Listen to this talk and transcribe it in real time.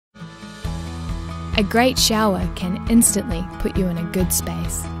A great shower can instantly put you in a good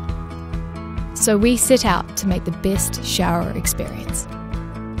space. So we set out to make the best shower experience.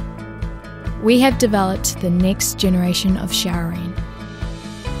 We have developed the next generation of showering.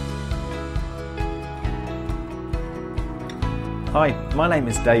 Hi, my name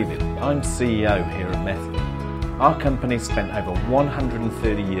is David. I'm CEO here at Methven. Our company spent over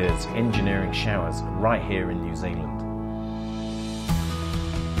 130 years engineering showers right here in New Zealand.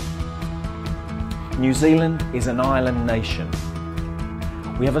 New Zealand is an island nation.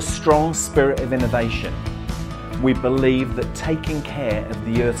 We have a strong spirit of innovation. We believe that taking care of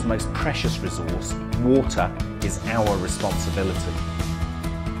the Earth's most precious resource, water, is our responsibility.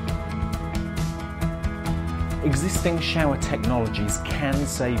 Existing shower technologies can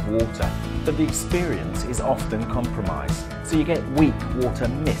save water, but the experience is often compromised, so you get weak water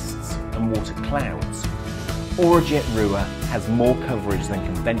mists and water clouds. Orajet RUA has more coverage than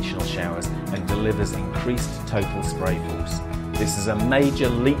conventional showers and delivers increased total spray force. This is a major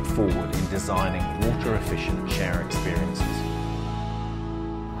leap forward in designing water-efficient shower experiences.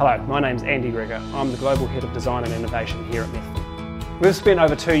 Hello, my name's Andy Gregor. I'm the Global Head of Design and Innovation here at Methven. We've spent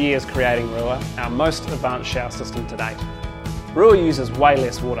over 2 years creating RUA, our most advanced shower system to date. RUA uses way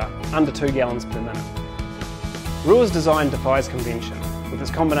less water, under 2 gallons per minute. RUA's design defies convention, with its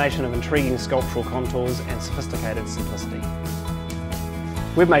combination of intriguing sculptural contours and sophisticated simplicity.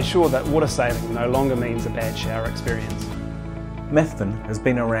 We've made sure that water saving no longer means a bad shower experience. Methven has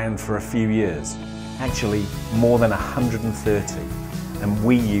been around for a few years, actually more than 130, and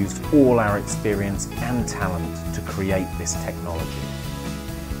we used all our experience and talent to create this technology.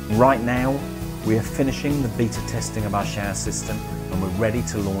 Right now, we are finishing the beta testing of our shower system and we're ready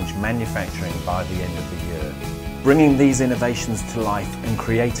to launch manufacturing by the end of the year. Bringing these innovations to life and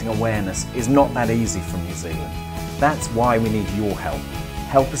creating awareness is not that easy from New Zealand. That's why we need your help.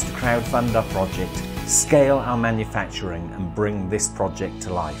 Help us to crowdfund our project, scale our manufacturing and bring this project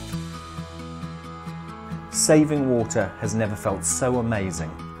to life. Saving water has never felt so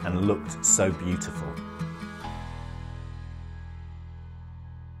amazing and looked so beautiful.